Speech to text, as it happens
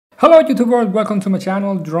Hello YouTube world, welcome to my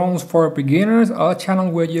channel Drones for Beginners, a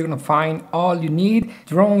channel where you're gonna find all you need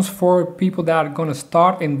drones for people that are gonna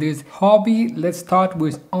start in this hobby. Let's start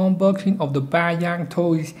with unboxing of the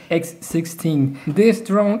Bayangtoys X16. This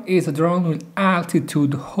drone is a drone with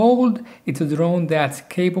altitude hold. It's a drone that's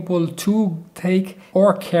capable to take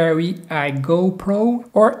or carry a GoPro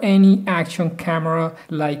or any action camera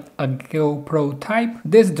like a GoPro type.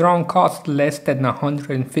 This drone costs less than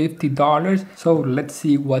 $150, so let's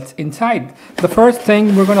see what's inside. The first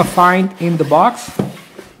thing we're gonna find in the box,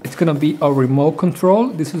 it's gonna be a remote control.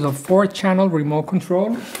 This is a 4-channel remote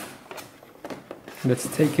control.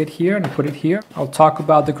 Let's take it here and put it here. I'll talk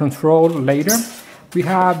about the control later. We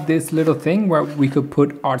have this little thing where we could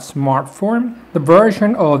put our smartphone. The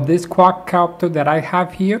version of this quadcopter that I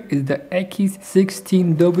have here is the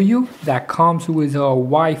X16W that comes with a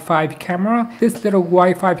Wi-Fi camera. This little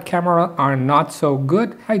Wi-Fi camera are not so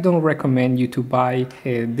good. I don't recommend you to buy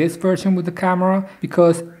this version with the camera,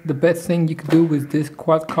 because the best thing you could do with this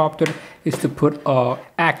quadcopter is to put a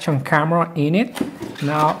action camera in it.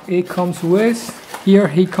 Now it comes with, here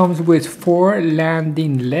he comes with 4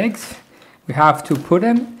 landing legs. We have to put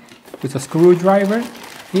them with a screwdriver.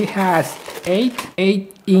 It has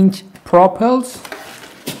 8-inch propels.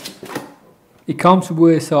 It comes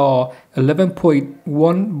with a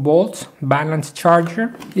 11.1 volts balance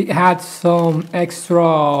charger. It had some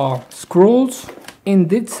extra screws. In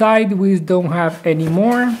this side we don't have any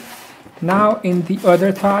more. Now in the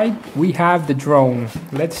other side we have the drone.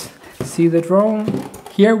 Let's see the drone.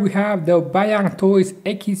 Here we have the Bayangtoys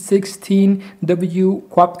X16W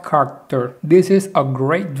quadcopter. This is a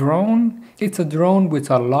great drone. It's a drone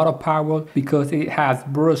with a lot of power because it has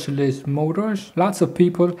brushless motors. Lots of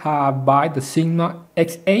people have bought the Sigma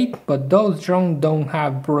X8, but those drones don't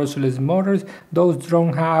have brushless motors. Those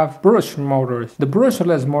drones have brush motors. The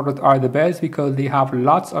brushless motors are the best because they have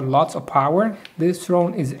lots of power. This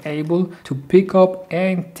drone is able to pick up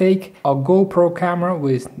and take a GoPro camera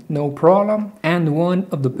with no problem. And one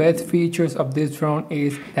of the best features of this drone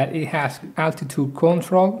is that it has altitude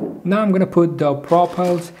control. Now I'm gonna put the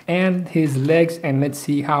propels and his legs and let's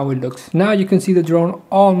see how it looks. Now you can see the drone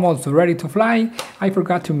almost ready to fly. I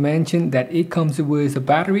forgot to mention that it comes with a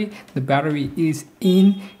battery. The battery is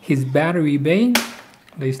in his battery bay.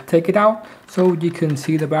 Let's take it out so you can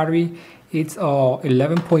see the battery. It's a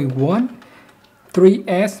 11.1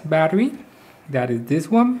 3S battery. That is this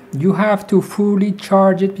one. You have to fully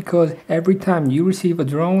charge it because every time you receive a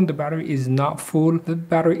drone, the battery is not full. The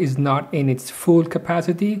battery is not in its full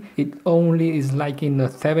capacity. It only is like in the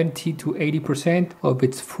 70 to 80% of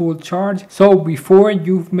its full charge. So before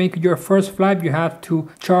you make your first flight, you have to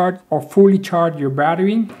charge or fully charge your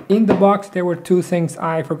battery. In the box, there were 2 things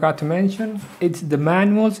I forgot to mention. It's the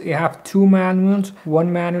manuals. You have 2 manuals.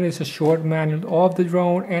 One manual is a short manual of the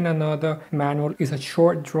drone and another manual is a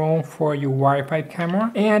short drone for your Wi-Fi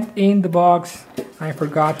camera. And in the box, I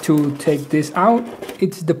forgot to take this out.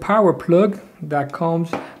 It's the power plug that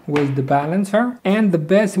comes with the balancer. And the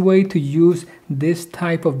best way to use this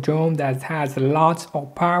type of drone that has lots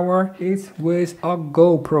of power is with a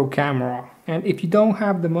GoPro camera. And if you don't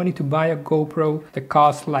have the money to buy a GoPro that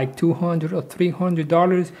costs like $200 or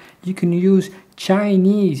 $300, you can use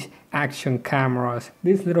Chinese action cameras.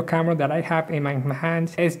 This little camera that I have in my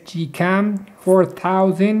hands, SG Cam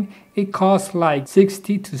 4000, it costs like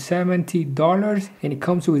 $60 to $70 and it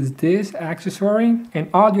comes with this accessory. And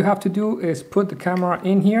all you have to do is put the camera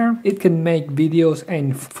in here. It can make videos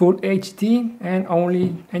in full HD and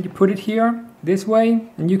you put it here this way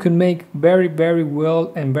and you can make very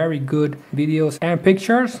well and very good videos and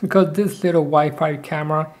pictures, because this little Wi-Fi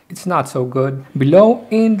camera, it's not so good. Below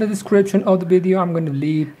in the description of the video, I'm going to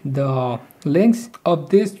leave the links of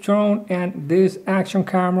this drone and this action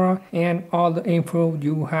camera, and all the info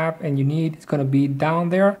you have and you need is going to be down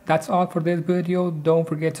there. That's all for this video. Don't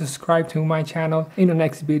forget to subscribe to my channel. In the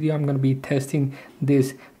next video, I'm going to be testing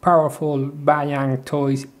this powerful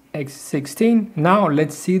Bayangtoys X16. Now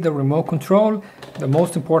let's see the remote control. The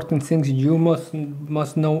most important things you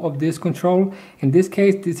must know of this control. In this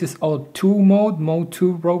case, this is a 2 mode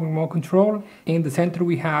 2 remote control. In the center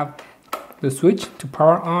we have the switch to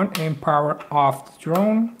power on and power off the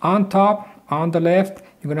drone. On top, on the left,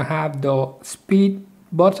 you're gonna have the speed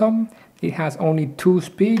button. It has only 2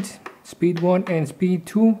 speeds. speed 1 and speed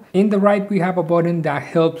 2. In the right we have a button that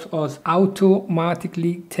helps us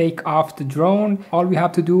automatically take off the drone. All we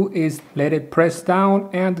have to do is let it press down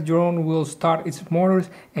and the drone will start its motors,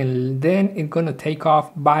 and then it's gonna take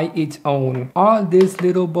off by its own. All these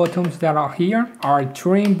little buttons that are here are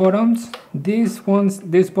trim buttons. These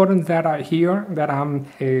buttons that are here that I'm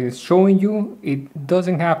showing you, it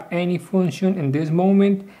doesn't have any function in this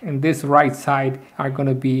moment, and this right side are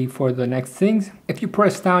gonna be for the next things. If you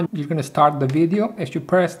press down, you're gonna start the video. If you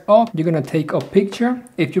press up, you're gonna take a picture.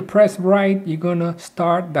 If you press right, you're gonna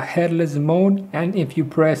start the headless mode, and if you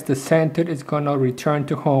press the center, it's gonna return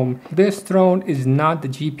to home. This drone is not the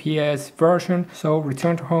GPS version, so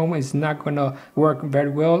return to home is not gonna work very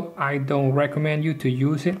well. I don't recommend you to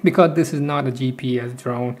use it because this is not a GPS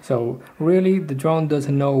drone, so really the drone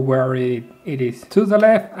doesn't know where it is. To the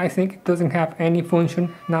left, I think it doesn't have any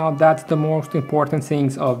function. Now that's the most important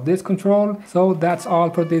things of this control. So that's all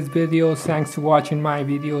for this video. Thanks for watching my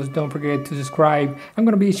videos. Don't forget to subscribe. I'm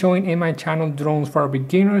gonna be showing in my channel drones for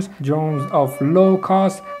beginners, drones of low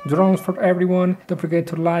cost, drones for everyone. Don't forget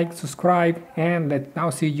to like, subscribe, and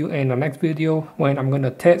I'll see you in the next video when I'm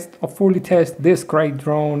gonna fully test this great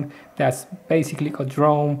drone that's basically a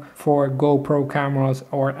drone for GoPro cameras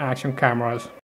or action cameras.